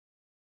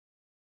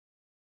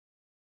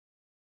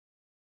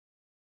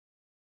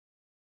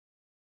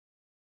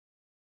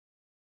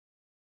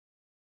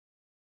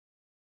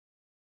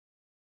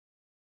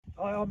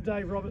Hi, I'm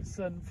Dave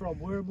Robertson from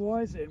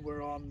Wormwise, and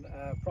we're on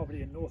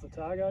property in North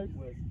Otago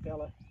with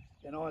Bella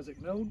and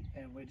Isaac Milne,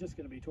 and we're just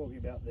going to be talking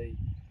about the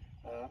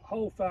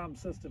whole farm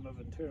system of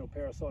internal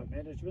parasite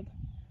management.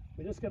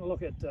 We're just going to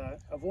look at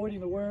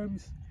avoiding the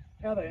worms,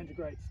 how they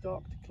integrate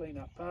stock to clean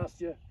up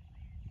pasture,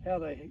 how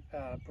they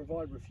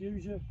provide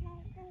refugia,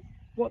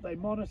 what they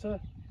monitor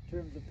in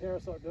terms of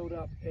parasite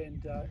build-up,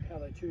 and how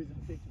they choose an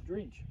effective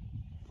drench.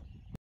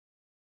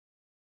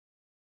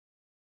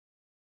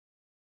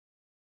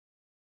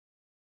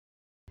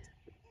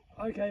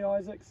 Okay,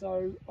 Isaac,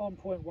 so on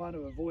point one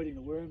of avoiding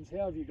the worms,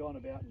 how have you gone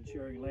about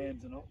ensuring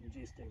lambs are not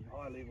ingesting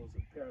high levels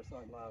of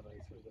parasite larvae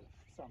through the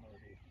summer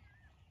event?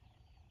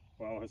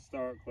 Well,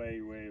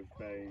 historically we've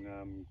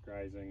been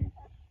grazing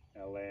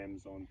our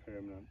lambs on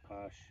permanent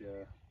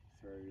pasture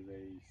through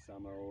the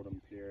summer-autumn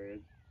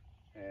period,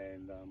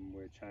 and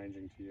we're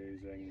changing to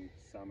using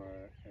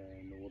summer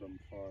and autumn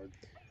forage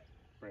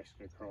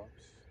brassica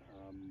crops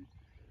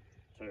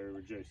to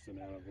reduce the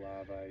amount of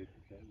larvae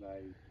that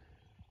they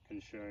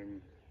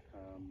consume,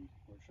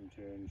 which in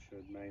turn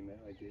should mean that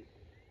they get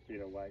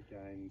better weight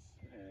gains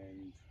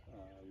and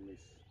less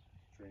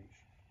drench.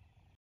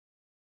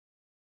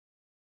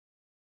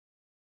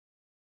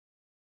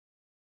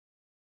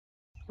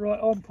 Right,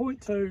 on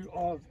point two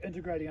of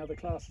integrating other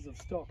classes of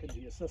stock into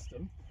your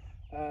system,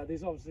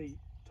 there's obviously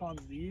times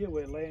of the year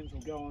where lambs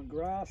will go on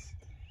grass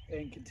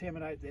and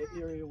contaminate that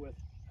area with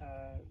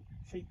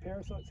sheep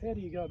parasites. How do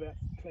you go about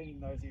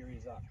cleaning those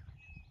areas up?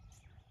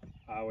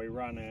 We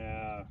run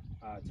our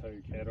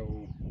R2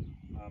 cattle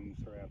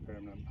through our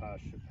permanent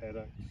pasture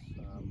paddocks,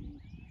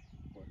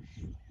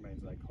 which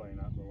means they clean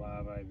up the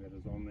larvae that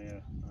is on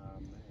there,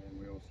 and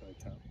we also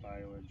cut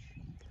baleage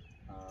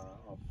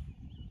off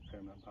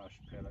permanent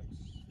pasture paddocks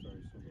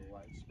through sort of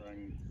late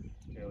spring,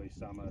 early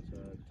summer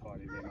to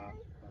tidy them up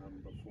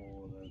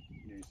before the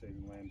new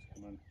season lambs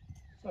come in.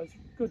 So it's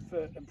good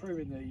for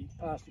improving the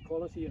pasture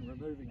quality and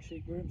removing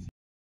sheep worms.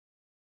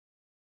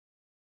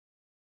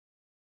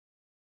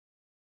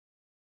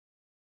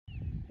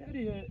 How do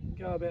you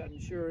go about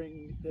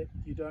ensuring that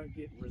you don't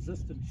get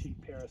resistant sheep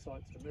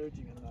parasites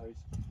emerging in those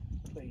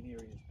clean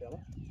areas, Bella?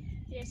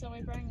 Yeah, so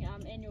we bring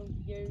annual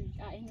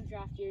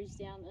draft ewes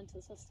down into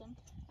the system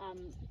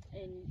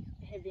and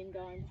have them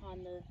going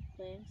behind the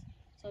lambs.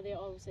 So they're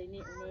obviously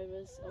net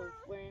removers of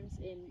worms,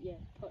 and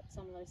put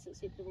some of those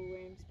susceptible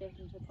worms back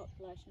into the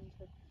population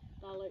to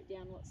dilute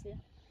down what's there.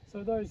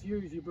 So those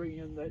ewes you're bringing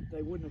in,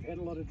 they wouldn't have had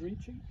a lot of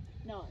drenching?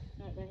 No,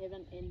 they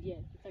haven't, and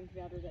think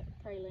about it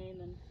at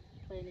pre-lamb and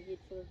plan ahead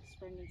for the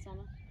spring and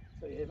summer.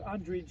 So you have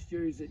undrenched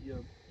ewes that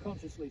you're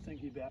consciously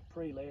thinking about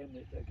pre-lamb,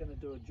 that they're going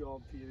to do a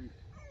job for you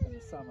in the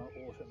summer,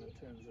 autumn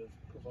in terms of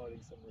providing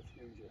some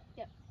refugia.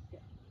 Yep.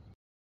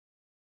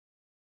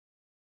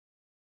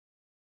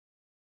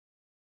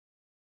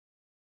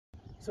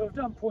 So we've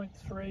done point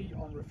three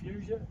on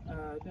refugia.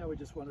 Now we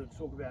just wanted to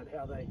talk about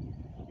how they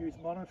use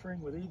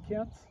monitoring with egg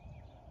counts.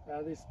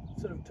 There's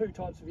sort of two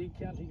types of egg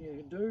counting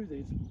you can do.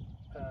 There's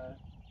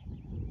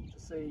to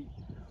see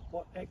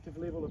what active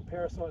level of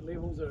parasite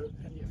levels are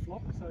in your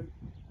flock. So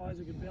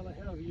Isaac and Bella,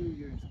 how have you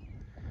used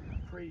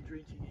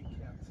pre-drenching egg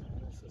counts in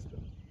your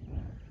system?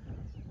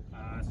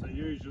 So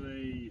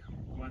usually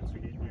once we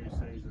get new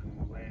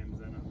season lambs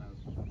in and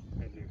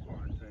they've had their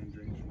quarantine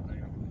drenching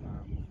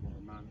been for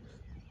a month,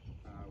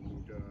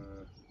 we'll do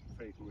a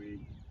fecal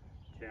egg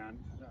count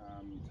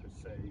to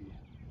see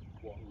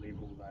what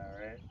level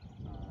they're at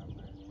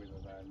and whether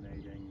they're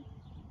needing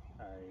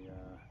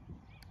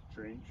a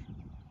drench.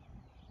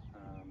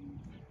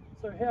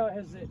 So how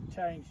has that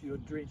changed your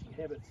drenching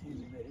habits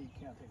using that egg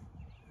counting?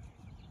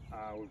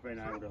 We've been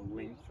able to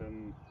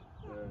lengthen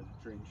the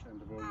drench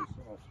intervals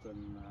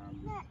often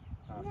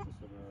after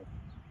sort of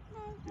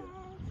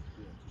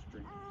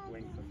just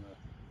lengthen the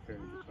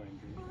period between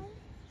drenches.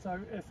 So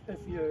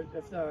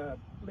if they're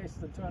less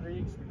than 200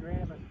 eggs per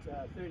gram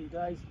at 30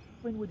 days,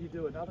 when would you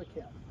do another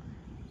count?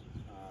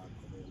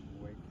 Probably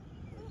a week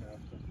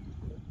after.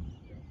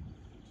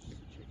 Just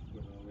to check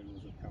whether the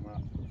levels have come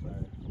up. If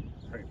they're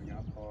creeping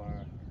up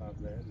higher above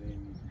that,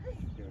 then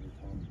give it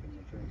time to put in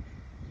the drench.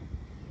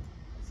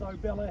 So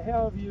Bella,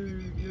 how have you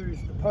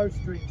used the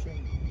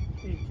post-drenching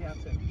egg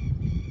counting?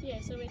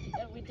 Yeah, so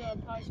we do a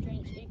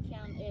post-drench egg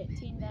count at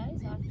 10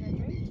 days after a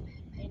drench,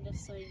 and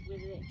just see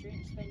whether that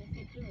drench's been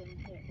effective and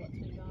what's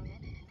been going on.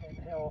 And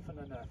how often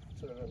in a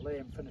sort of a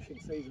lamb finishing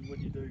season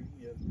would you do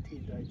your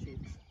 10-day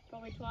checks?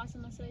 Probably twice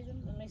in the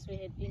season, unless we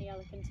had any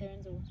other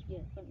concerns or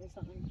think there's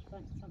something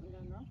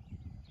going wrong.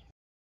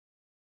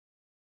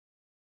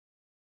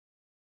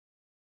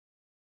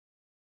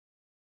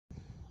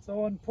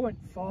 So on point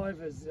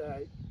five is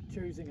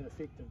choosing an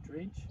effective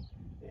drench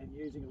and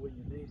using it when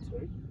you need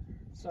to.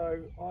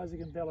 So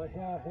Isaac and Bella,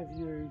 how have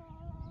you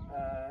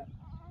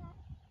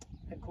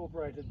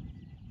incorporated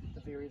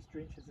the various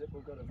drenches that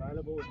we've got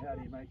available, and how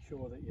do you make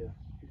sure that you're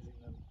using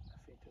them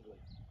effectively?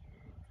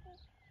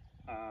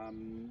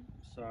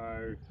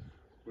 So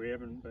we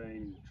haven't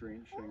been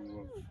drenching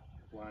with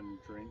one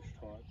drench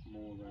type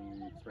more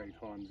than 3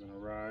 times in a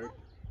row.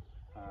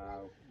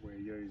 We're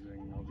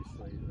using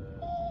obviously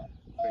the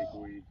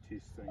fecal weed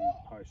testing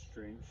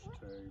post-drench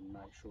to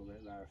make sure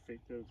that they're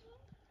effective,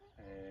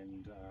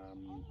 and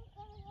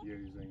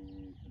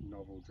using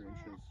novel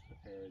drenches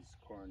as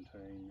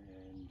quarantine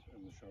and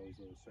in the shoals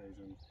of the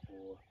season,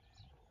 or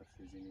if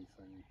there's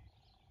anything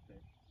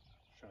that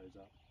shows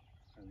up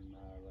in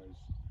those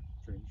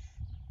drench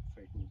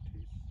fecal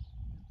tests.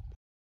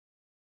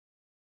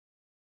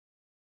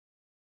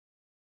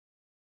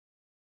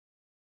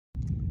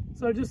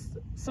 So just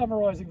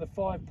summarising the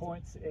 5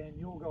 points and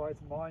your guys'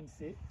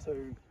 mindset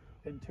to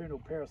internal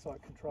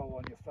parasite control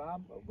on your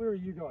farm, where are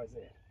you guys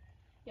at?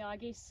 Yeah, I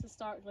guess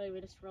historically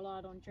we just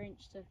relied on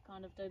drench to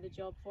kind of do the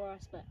job for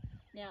us, but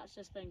now it's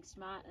just being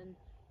smart and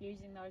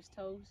using those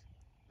tools,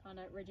 kind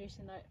of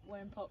reducing that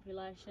worm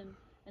population,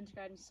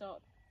 integrating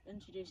stock,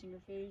 introducing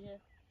refugia.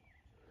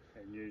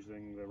 And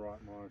using the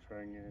right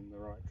monitoring and the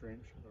right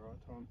drench at the right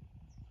time.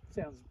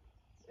 Sounds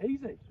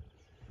easy.